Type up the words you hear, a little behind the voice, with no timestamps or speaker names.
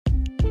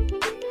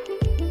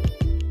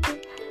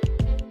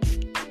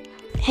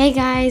Hey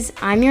guys,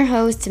 I'm your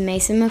host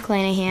Mason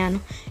McClanahan,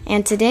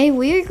 and today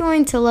we are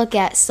going to look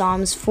at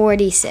Psalms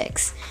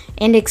 46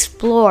 and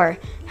explore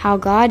how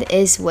God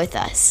is with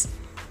us.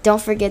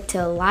 Don't forget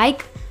to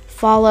like,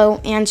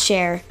 follow, and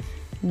share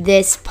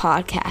this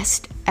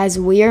podcast as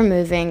we are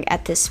moving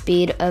at the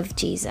speed of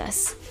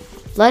Jesus.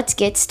 Let's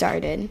get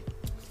started.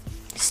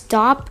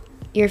 Stop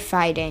your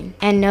fighting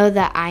and know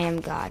that I am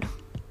God.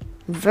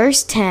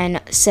 Verse 10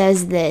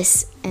 says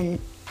this in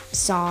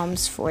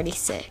Psalms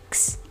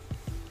 46.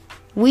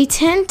 We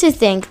tend to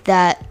think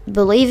that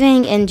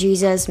believing in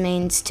Jesus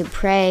means to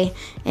pray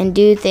and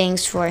do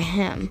things for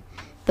Him,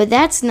 but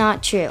that's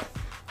not true.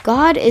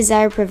 God is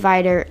our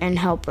provider and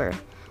helper.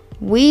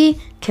 We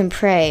can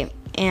pray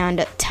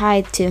and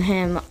tithe to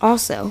Him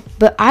also,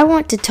 but I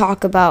want to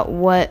talk about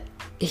what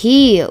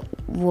He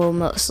will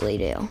mostly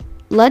do.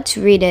 Let's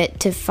read it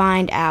to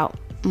find out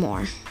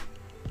more.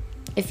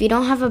 If you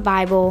don't have a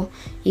Bible,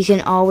 you can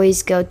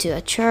always go to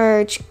a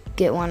church,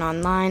 get one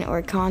online,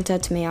 or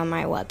contact me on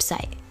my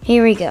website.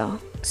 Here we go.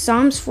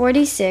 Psalms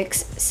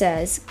 46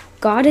 says,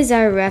 God is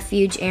our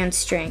refuge and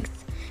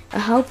strength, a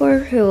helper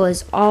who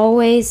is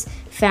always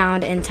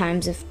found in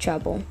times of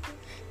trouble.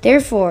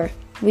 Therefore,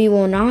 we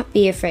will not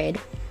be afraid,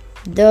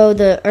 though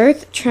the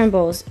earth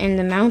trembles and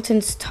the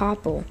mountains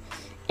topple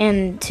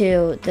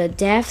into the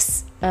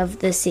depths of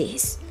the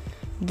seas,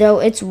 though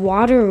its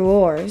water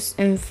roars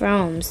and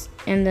foams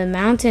and the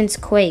mountains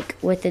quake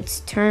with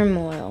its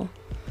turmoil.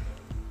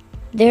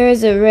 There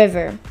is a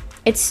river.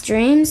 Its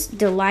streams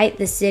delight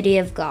the city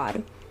of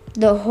God,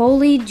 the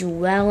holy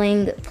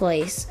dwelling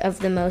place of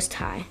the Most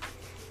High.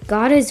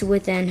 God is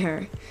within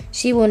her.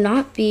 She will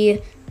not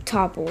be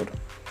toppled.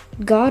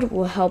 God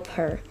will help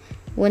her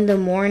when the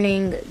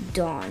morning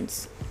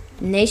dawns.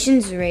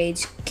 Nations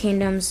rage,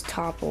 kingdoms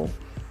topple.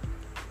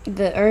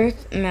 The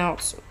earth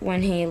melts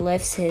when He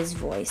lifts His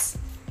voice.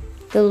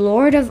 The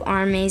Lord of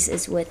armies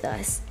is with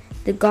us.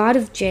 The God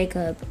of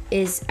Jacob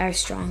is our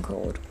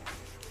stronghold.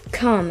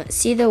 Come,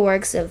 see the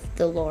works of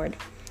the Lord,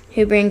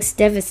 who brings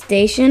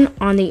devastation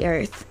on the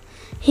earth.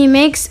 He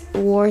makes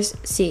wars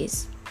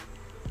cease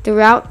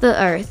throughout the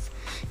earth.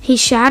 He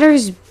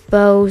shatters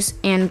bows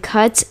and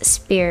cuts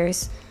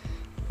spears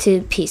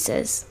to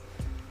pieces.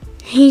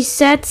 He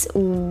sets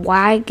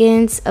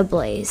wagons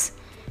ablaze.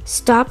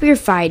 Stop your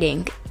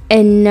fighting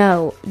and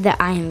know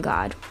that I am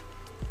God,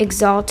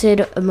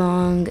 exalted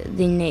among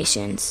the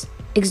nations,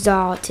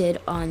 exalted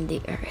on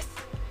the earth.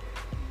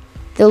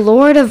 The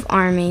Lord of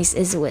armies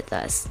is with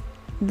us.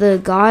 The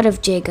God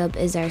of Jacob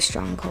is our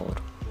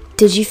stronghold.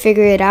 Did you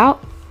figure it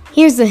out?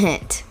 Here's the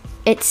hint.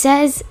 It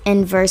says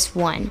in verse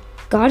 1,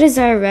 God is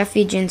our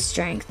refuge and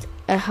strength,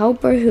 a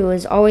helper who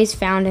is always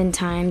found in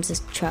times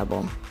of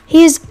trouble.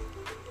 He is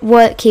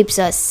what keeps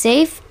us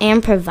safe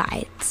and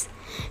provides.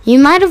 You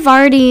might have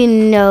already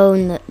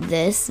known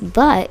this,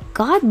 but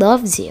God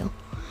loves you.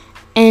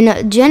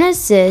 In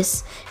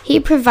Genesis,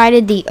 He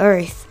provided the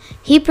earth.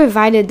 He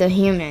provided the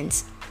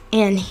humans.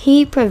 And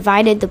He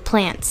provided the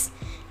plants,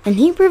 and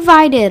He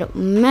provided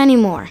many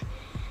more.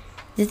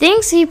 The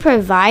things He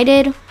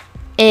provided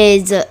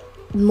is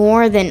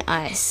more than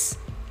us.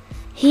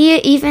 He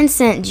even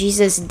sent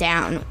Jesus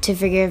down to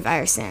forgive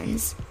our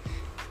sins.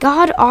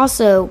 God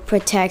also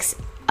protects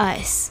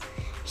us.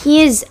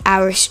 He is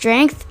our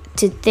strength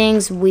to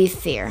things we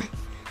fear.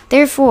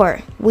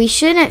 Therefore, we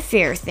shouldn't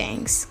fear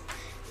things.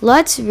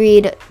 Let's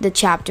read the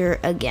chapter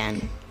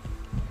again.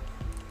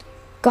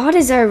 God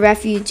is our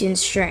refuge and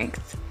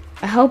strength,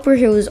 a helper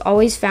who is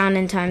always found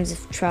in times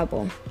of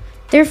trouble.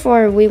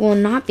 Therefore, we will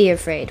not be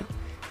afraid,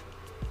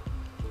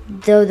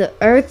 though the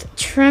earth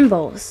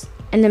trembles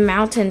and the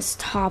mountains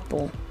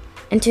topple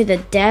into the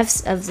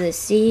depths of the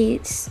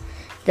seas,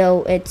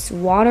 though its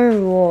water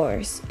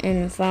roars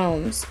and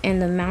foams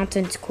and the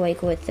mountains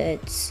quake with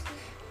its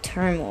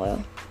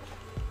turmoil.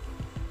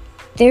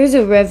 There's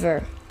a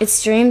river. Its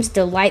streams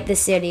delight the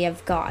city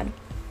of God,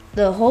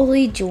 the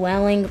holy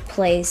dwelling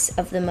place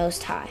of the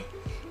Most High.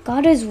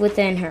 God is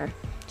within her.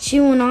 She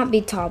will not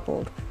be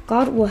toppled.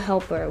 God will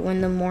help her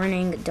when the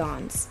morning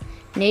dawns.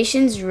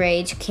 Nations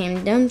rage,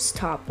 kingdoms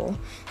topple.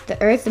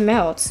 The earth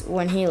melts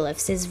when He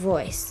lifts His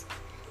voice.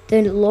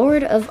 The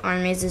Lord of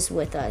armies is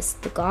with us.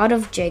 The God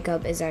of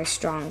Jacob is our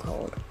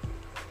stronghold.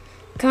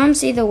 Come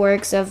see the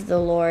works of the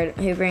Lord,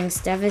 who brings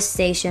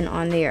devastation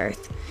on the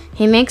earth.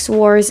 He makes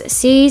wars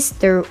cease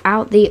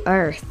throughout the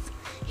earth.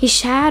 He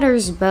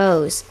shatters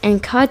bows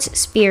and cuts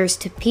spears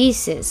to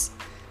pieces.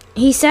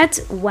 He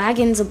sets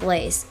wagons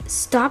ablaze.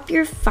 Stop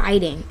your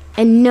fighting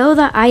and know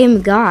that I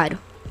am God,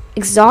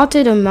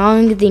 exalted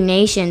among the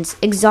nations,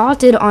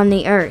 exalted on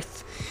the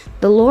earth.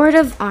 The Lord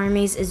of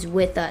armies is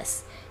with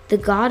us. The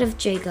God of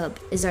Jacob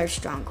is our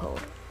stronghold.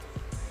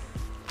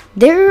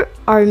 There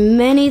are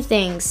many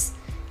things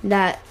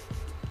that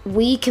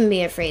we can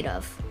be afraid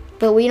of,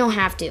 but we don't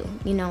have to.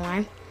 You know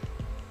why?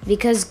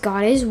 Because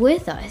God is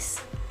with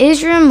us.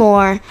 Israel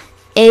Moore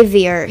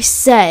Avier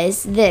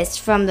says this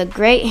from the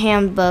Great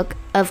Handbook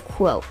of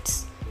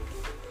Quotes.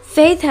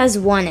 Faith has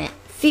won it.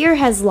 Fear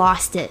has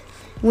lost it.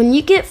 When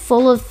you get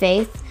full of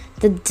faith,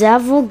 the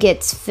devil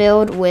gets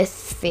filled with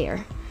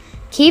fear.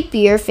 Keep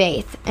your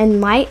faith and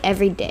might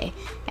every day,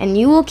 and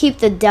you will keep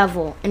the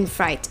devil in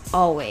fright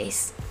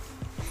always.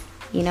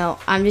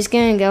 I'm just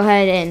going to go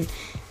ahead and,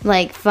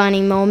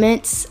 funny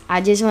moments,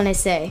 I just want to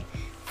say,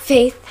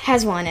 faith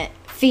has won it.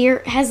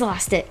 Fear has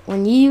lost it.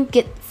 When you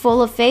get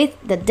full of faith,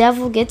 the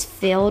devil gets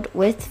filled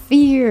with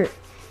fear.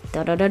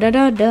 Da da da da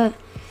da da.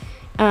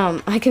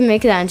 I can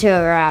make that into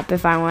a rap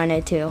if I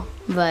wanted to,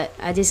 but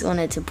I just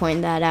wanted to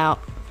point that out.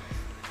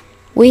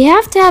 We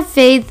have to have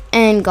faith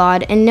in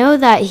God and know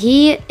that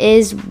He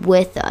is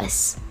with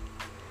us.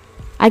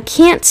 I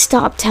can't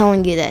stop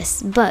telling you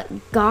this,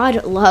 but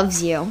God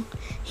loves you.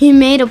 He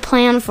made a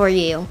plan for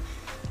you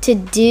to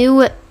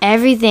do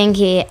everything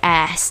He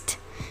asked,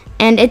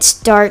 and it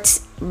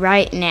starts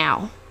right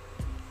now.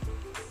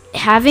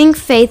 Having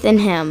faith in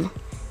Him,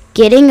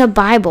 getting a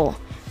Bible,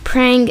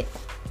 praying,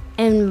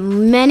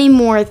 and many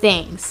more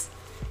things.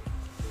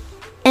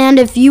 And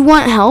if you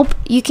want help,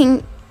 you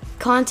can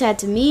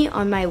contact me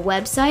on my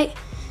website,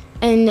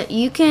 and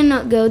you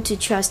can go to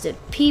Trusted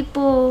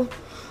People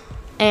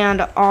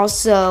and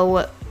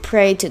also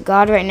pray to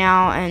God right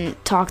now and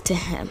talk to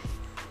Him.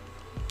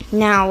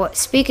 Now,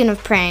 speaking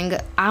of praying,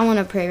 I want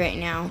to pray right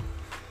now,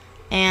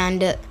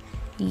 and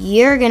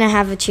you're going to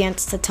have a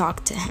chance to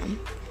talk to Him.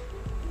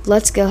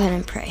 Let's go ahead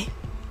and pray.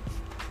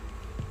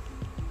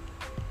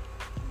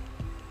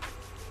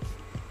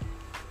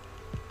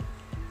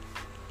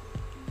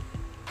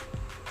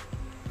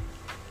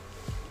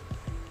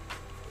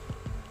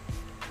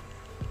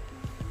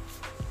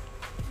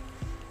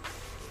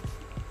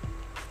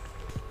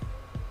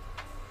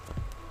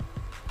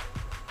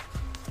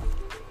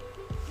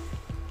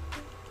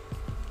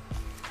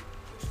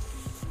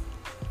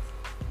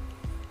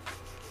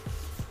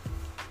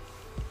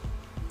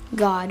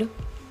 God,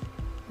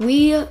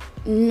 we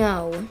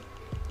know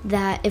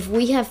that if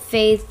we have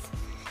faith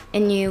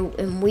in You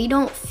and we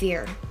don't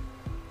fear,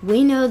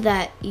 we know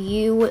that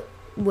You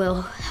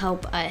will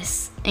help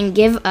us and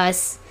give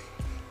us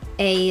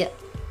a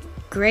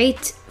great,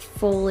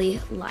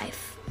 fully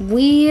life.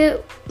 We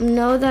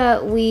know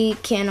that we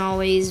can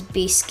always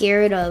be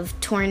scared of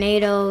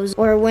tornadoes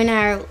or when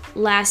our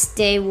last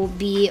day will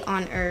be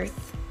on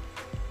earth,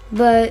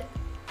 but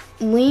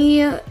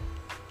we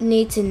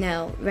need to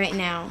know right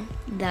now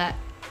that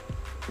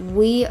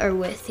we are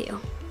with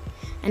You.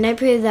 And I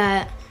pray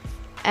that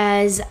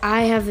as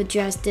I have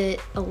addressed it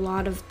a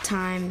lot of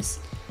times,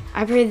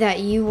 I pray that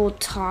You will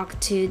talk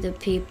to the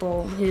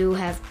people who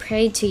have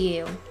prayed to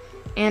You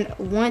and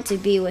want to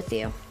be with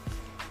You.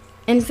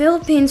 In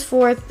Philippians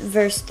 4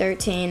 verse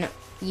 13,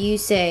 You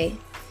say,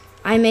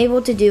 I am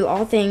able to do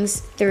all things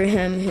through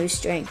Him who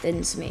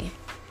strengthens me.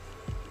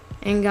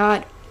 And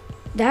God,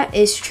 that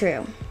is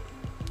true.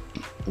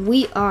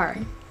 We are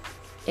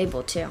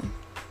able to.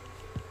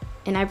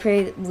 And I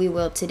pray that we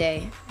will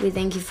today. We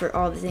thank You for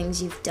all the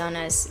things You've done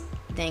us.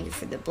 Thank You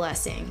for the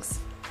blessings.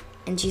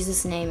 In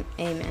Jesus' name,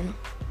 amen.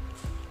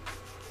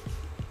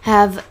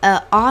 Have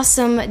an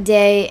awesome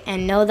day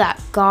and know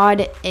that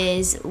God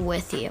is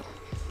with you.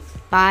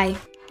 Bye.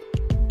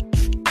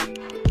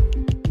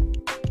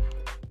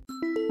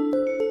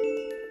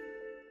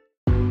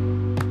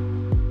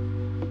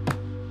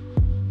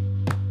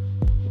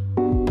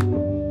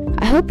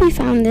 I hope you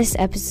found this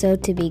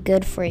episode to be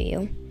good for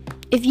you.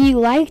 If you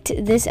liked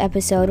this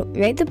episode,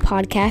 rate the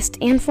podcast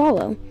and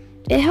follow.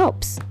 It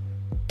helps.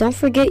 Don't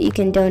forget you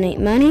can donate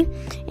money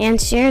and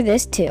share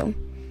this too.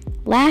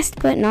 Last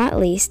but not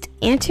least,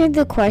 answer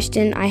the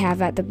question I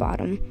have at the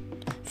bottom.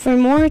 For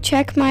more,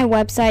 check my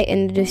website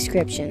in the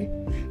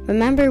description.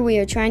 Remember, we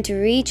are trying to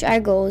reach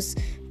our goals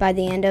by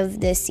the end of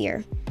this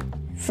year.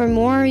 For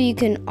more, you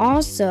can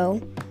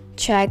also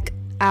check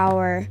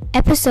our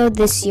episode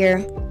this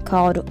year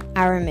called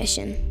Our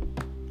Mission.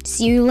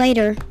 See you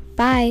later.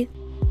 Bye.